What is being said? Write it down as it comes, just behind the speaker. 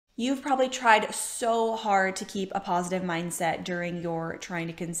You've probably tried so hard to keep a positive mindset during your trying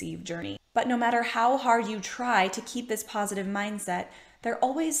to conceive journey. But no matter how hard you try to keep this positive mindset, there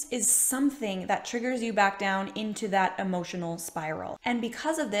always is something that triggers you back down into that emotional spiral. And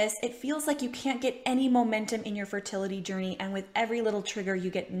because of this, it feels like you can't get any momentum in your fertility journey, and with every little trigger,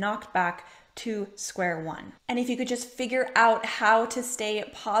 you get knocked back to square one. And if you could just figure out how to stay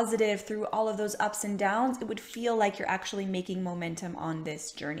positive through all of those ups and downs, it would feel like you're actually making momentum on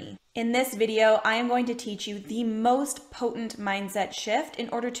this journey. In this video, I am going to teach you the most potent mindset shift in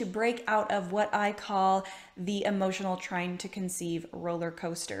order to break out of what I call the emotional trying to conceive roller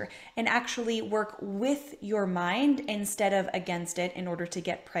coaster and actually work with your mind instead of against it in order to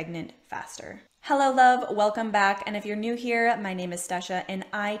get pregnant faster. Hello love, welcome back. And if you're new here, my name is Stesha and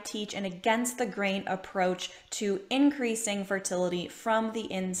I teach an against the grain approach to increasing fertility from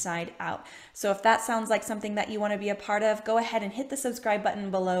the inside out. So if that sounds like something that you want to be a part of, go ahead and hit the subscribe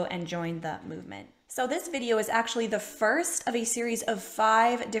button below and join the movement. So this video is actually the first of a series of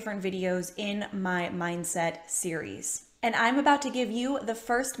 5 different videos in my mindset series. And I'm about to give you the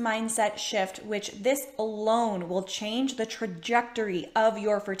first mindset shift, which this alone will change the trajectory of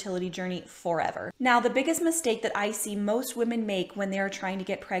your fertility journey forever. Now, the biggest mistake that I see most women make when they are trying to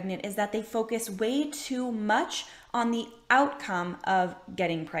get pregnant is that they focus way too much on the outcome of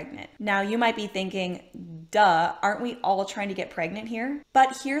getting pregnant. Now, you might be thinking, duh, aren't we all trying to get pregnant here?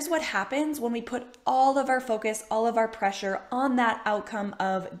 But here's what happens when we put all of our focus, all of our pressure on that outcome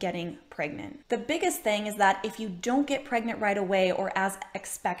of getting pregnant. The biggest thing is that if you don't get pregnant right away or as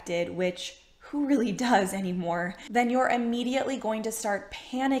expected, which who really does anymore, then you're immediately going to start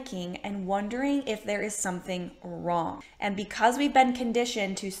panicking and wondering if there is something wrong. And because we've been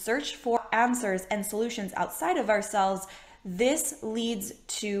conditioned to search for answers and solutions outside of ourselves, this leads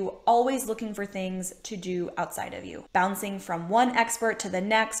to always looking for things to do outside of you, bouncing from one expert to the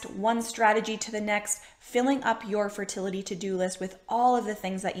next, one strategy to the next, filling up your fertility to-do list with all of the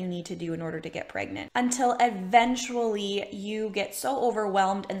things that you need to do in order to get pregnant, until eventually you get so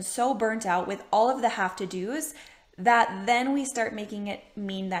overwhelmed and so burnt out with all of the have-to-dos that then we start making it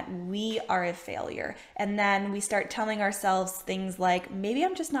mean that we are a failure. And then we start telling ourselves things like, maybe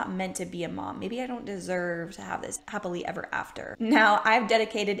I'm just not meant to be a mom. Maybe I don't deserve to have this happily ever after. Now, I've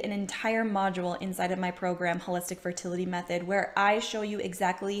dedicated an entire module inside of my program, Holistic Fertility Method, where I show you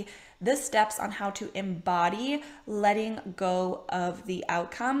exactly the steps on how to embody letting go of the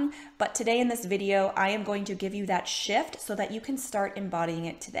outcome. But today in this video, I am going to give you that shift so that you can start embodying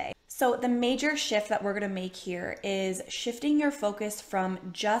it today. So the major shift that we're going to make here is shifting your focus from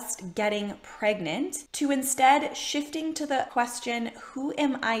just getting pregnant to instead shifting to the question, who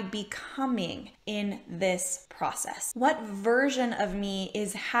am I becoming in this process? What version of me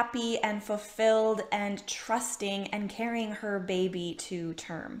is happy and fulfilled and trusting and carrying her baby to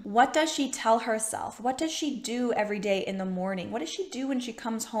term? What does she tell herself? What does she do every day in the morning? What does she do when she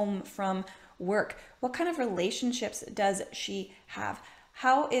comes home from work? What kind of relationships does she have?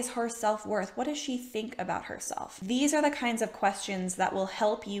 How is her self-worth? What does she think about herself? These are the kinds of questions that will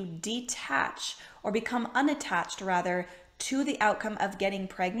help you detach or become unattached rather to the outcome of getting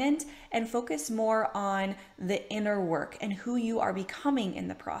pregnant and focus more on the inner work and who you are becoming in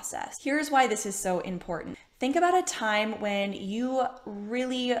the process. Here's why this is so important. Think about a time when you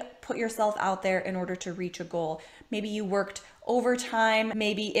really put yourself out there in order to reach a goal. Maybe you worked overtime,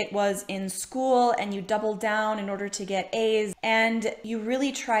 maybe it was in school and you doubled down in order to get A's, and you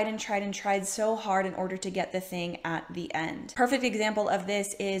really tried so hard in order to get the thing at the end. Perfect example of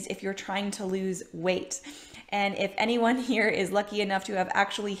this is if you're trying to lose weight. And if anyone here is lucky enough to have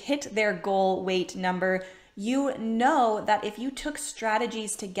actually hit their goal weight number, you know that if you took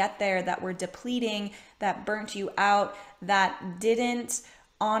strategies to get there that were depleting, that burnt you out, that didn't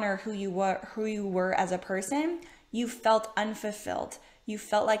honor who you were as a person, you felt unfulfilled. You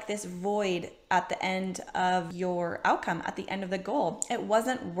felt like this void at the end of your outcome, at the end of the goal. It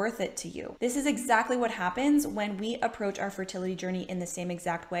wasn't worth it to you. This is exactly what happens when we approach our fertility journey in the same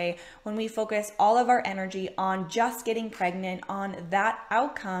exact way. When we focus all of our energy on just getting pregnant, on that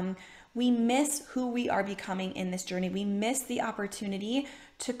outcome, we miss who we are becoming in this journey. We miss the opportunity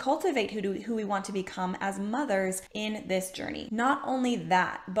to cultivate who we want to become as mothers in this journey. Not only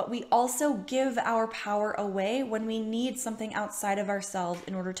that, but we also give our power away when we need something outside of ourselves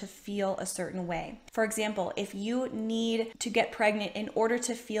in order to feel a certain way. For example, if you need to get pregnant in order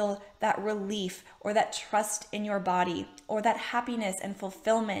to feel that relief or that trust in your body or that happiness and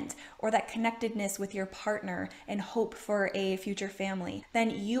fulfillment or that connectedness with your partner and hope for a future family, then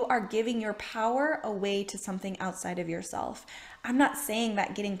you are giving your power away to something outside of yourself. I'm not saying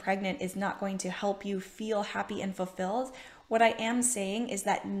that getting pregnant is not going to help you feel happy and fulfilled. What I am saying is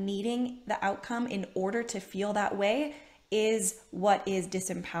that needing the outcome in order to feel that way is what is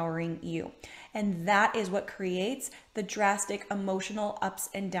disempowering you. And that is what creates the drastic emotional ups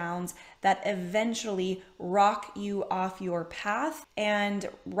and downs that eventually rock you off your path and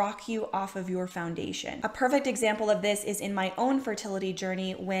rock you off of your foundation. A perfect example of this is in my own fertility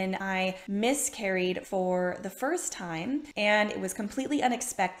journey when I miscarried for the first time, and it was completely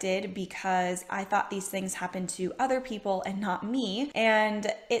unexpected because I thought these things happened to other people and not me,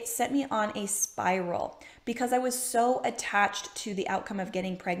 and it set me on a spiral. Because I was so attached to the outcome of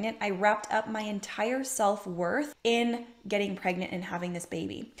getting pregnant, I wrapped up my entire self-worth in getting pregnant and having this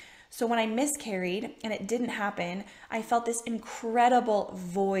baby. So when I miscarried and it didn't happen, I felt this incredible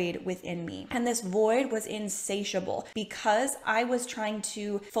void within me. And this void was insatiable because I was trying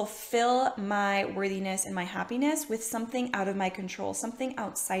to fulfill my worthiness and my happiness with something out of my control, something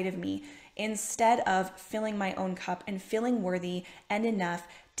outside of me, instead of filling my own cup and feeling worthy and enough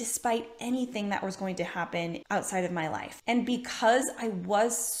despite anything that was going to happen outside of my life. And because I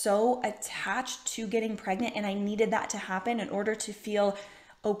was so attached to getting pregnant and I needed that to happen in order to feel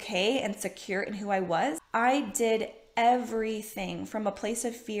okay and secure in who I was, I did everything from a place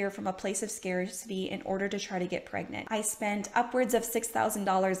of fear, from a place of scarcity in order to try to get pregnant. I spent upwards of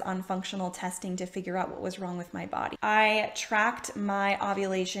 $6,000 on functional testing to figure out what was wrong with my body. I tracked my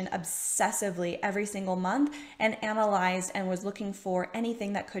ovulation obsessively every single month and analyzed and was looking for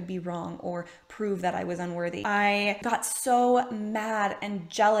anything that could be wrong or prove that I was unworthy. I got so mad and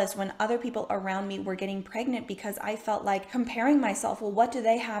jealous when other people around me were getting pregnant because I felt like comparing myself, well, what do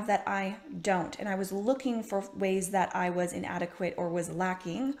they have that I don't? And I was looking for ways that I was inadequate or was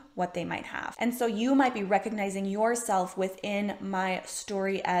lacking what they might have. And so you might be recognizing yourself within my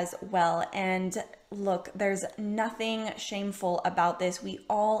story as well. And look, there's nothing shameful about this. We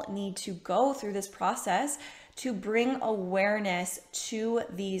all need to go through this process to bring awareness to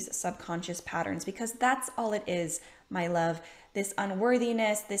these subconscious patterns, because that's all it is, my love. This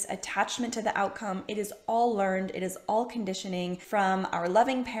unworthiness, this attachment to the outcome, it is all learned. It is all conditioning from our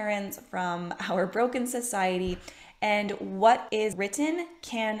loving parents, from our broken society. And what is written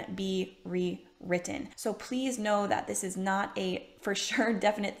can be rewritten. So please know that this is not a for sure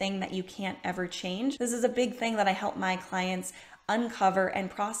definite thing that you can't ever change. This is a big thing that I help my clients uncover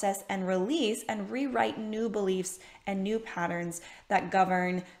and process and release and rewrite new beliefs and new patterns that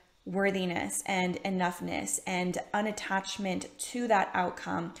govern worthiness and enoughness and unattachment to that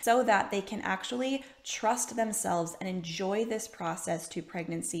outcome, so that they can actually trust themselves and enjoy this process to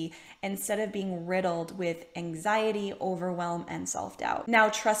pregnancy instead of being riddled with anxiety, overwhelm, and self-doubt. Now,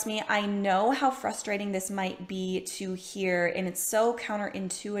 trust me, I know how frustrating this might be to hear, and it's so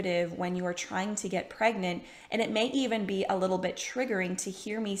counterintuitive when you are trying to get pregnant, and it may even be a little bit triggering to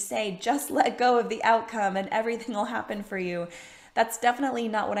hear me say, just let go of the outcome and everything will happen for you. That's definitely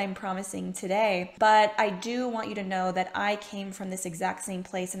not what I'm promising today, but I do want you to know that I came from this exact same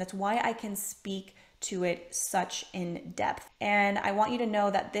place, and it's why I can speak to it such in depth. And I want you to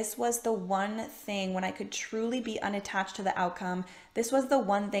know that this was the one thing when I could truly be unattached to the outcome. This was the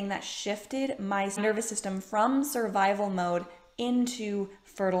one thing that shifted my nervous system from survival mode into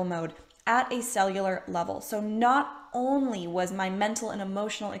fertile mode at a cellular level. So not only was my mental and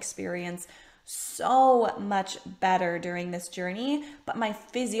emotional experience so much better during this journey, but my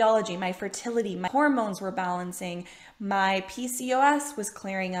physiology, my fertility, my hormones were balancing, my PCOS was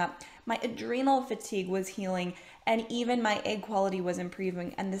clearing up, my adrenal fatigue was healing, and even my egg quality was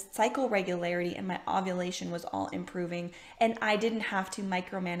improving, and the cycle regularity and my ovulation was all improving. And I didn't have to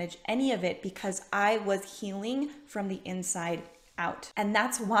micromanage any of it because I was healing from the inside out. And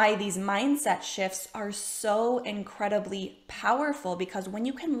that's why these mindset shifts are so incredibly powerful, because when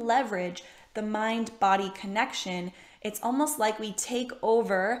you can leverage the mind-body connection, it's almost like we take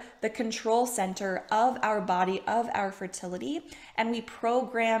over the control center of our body, of our fertility, and we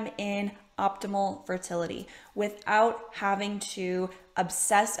program in optimal fertility without having to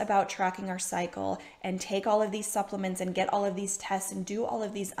obsess about tracking our cycle and take all of these supplements and get all of these tests and do all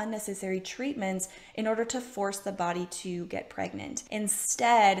of these unnecessary treatments in order to force the body to get pregnant.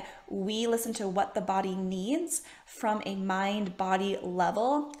 Instead, we listen to what the body needs from a mind-body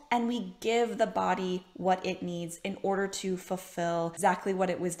level, and we give the body what it needs in order to fulfill exactly what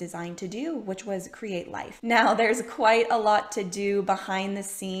it was designed to do, which was create life. Now, there's quite a lot to do behind the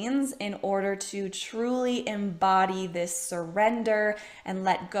scenes in order to truly embody this surrender and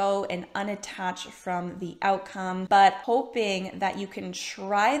let go and unattach from the outcome, but hoping that you can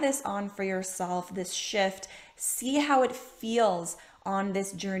try this on for yourself, this shift, see how it feels on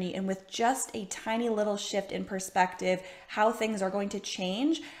this journey. And with just a tiny little shift in perspective, how things are going to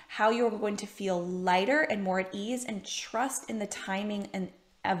change, how you're going to feel lighter and more at ease, and trust in the timing and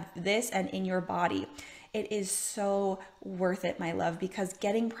of this and in your body. It is so worth it, my love, because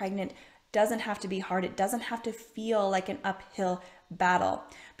getting pregnant doesn't have to be hard. It doesn't have to feel like an uphill battle,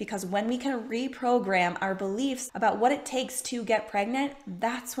 because when we can reprogram our beliefs about what it takes to get pregnant,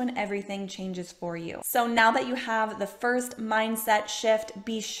 that's when everything changes for you. So now that you have the first mindset shift,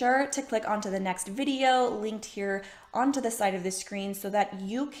 be sure to click onto the next video linked here onto the side of the screen so that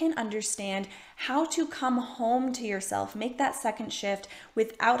you can understand how to come home to yourself, make that second shift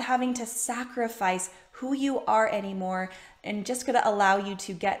without having to sacrifice who you are anymore, and just gonna allow you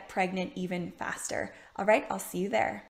to get pregnant even faster. All right, I'll see you there.